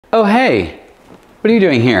Oh, hey, what are you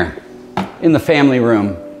doing here in the family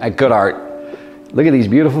room at Good Art? Look at these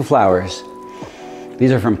beautiful flowers.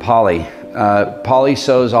 These are from Polly. Polly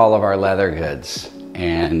sews all of our leather goods,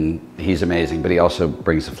 and he's amazing, but he also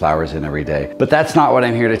brings the flowers in every day. But that's not what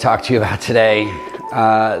I'm here to talk to you about today.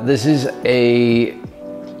 This is a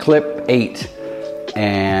clip 8,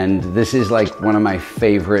 and this is like one of my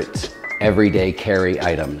favorite everyday carry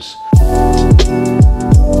items.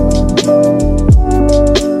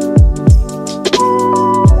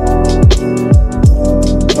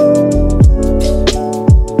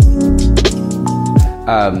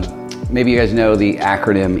 Maybe you guys know the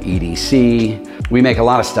acronym EDC. We make a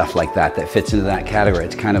lot of stuff like that that fits into that category.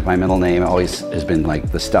 It's kind of my middle name. It always has been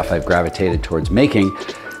like the stuff I've gravitated towards making.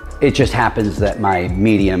 It just happens that my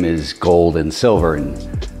medium is gold and silver, and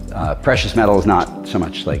precious metal is not so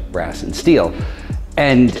much like brass and steel.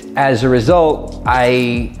 And as a result,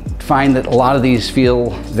 I find that a lot of these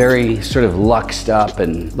feel very sort of luxed up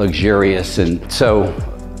and luxurious. And so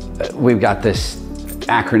we've got this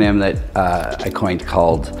acronym that I coined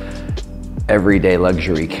called Everyday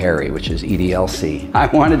Luxury Carry, which is EDLC. I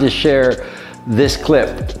wanted to share this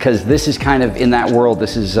clip because this is kind of in that world.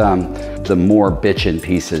 This is the more bitchin'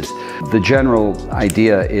 pieces. The general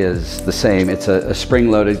idea is the same. It's a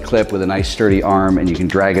spring-loaded clip with a nice sturdy arm, and you can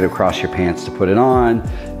drag it across your pants to put it on,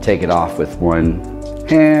 take it off with one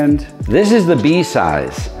hand. This is the B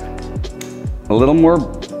size, a little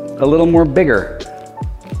more bigger.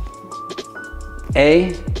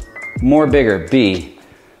 A, more bigger. B.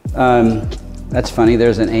 That's funny,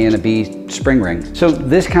 there's an A and a B spring ring. So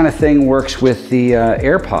this kind of thing works with the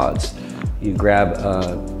AirPods. You grab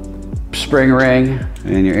a spring ring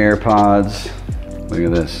and your AirPods. Look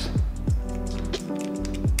at this.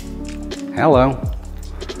 Hello.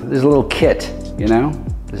 This is a little kit, you know?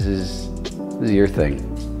 This is your thing.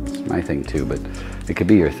 It's my thing too, but it could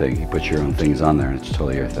be your thing. You put your own things on there and it's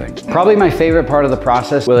totally your thing. Probably my favorite part of the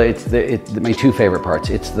process, well, it's my two favorite parts.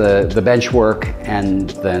 It's the bench work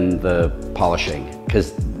and then the polishing,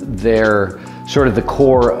 because they're sort of the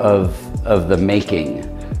core of the making.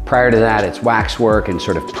 Prior to that, it's wax work and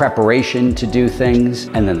sort of preparation to do things,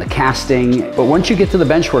 and then the casting. But once you get to the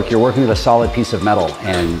bench work, you're working with a solid piece of metal,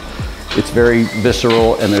 and it's very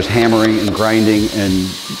visceral, and there's hammering and grinding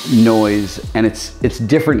and noise, and it's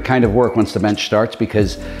different kind of work once the bench starts,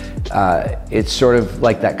 because it's sort of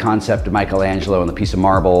like that concept of Michelangelo and the piece of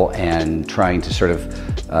marble, and trying to sort of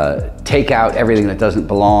take out everything that doesn't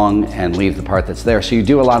belong and leave the part that's there. So you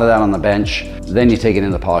do a lot of that on the bench, then you take it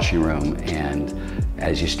into the polishing room, and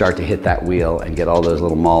as you start to hit that wheel and get all those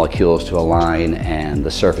little molecules to align and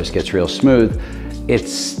the surface gets real smooth,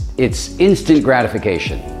 it's instant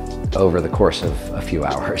gratification over the course of a few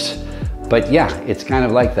hours. But yeah, it's kind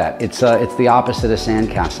of like that. It's the opposite of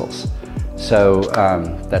sandcastles. So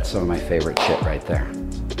that's some of my favorite shit right there.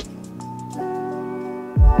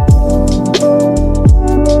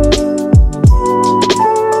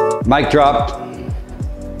 Mic drop. All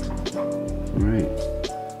right.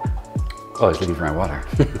 Oh, I was looking for my water.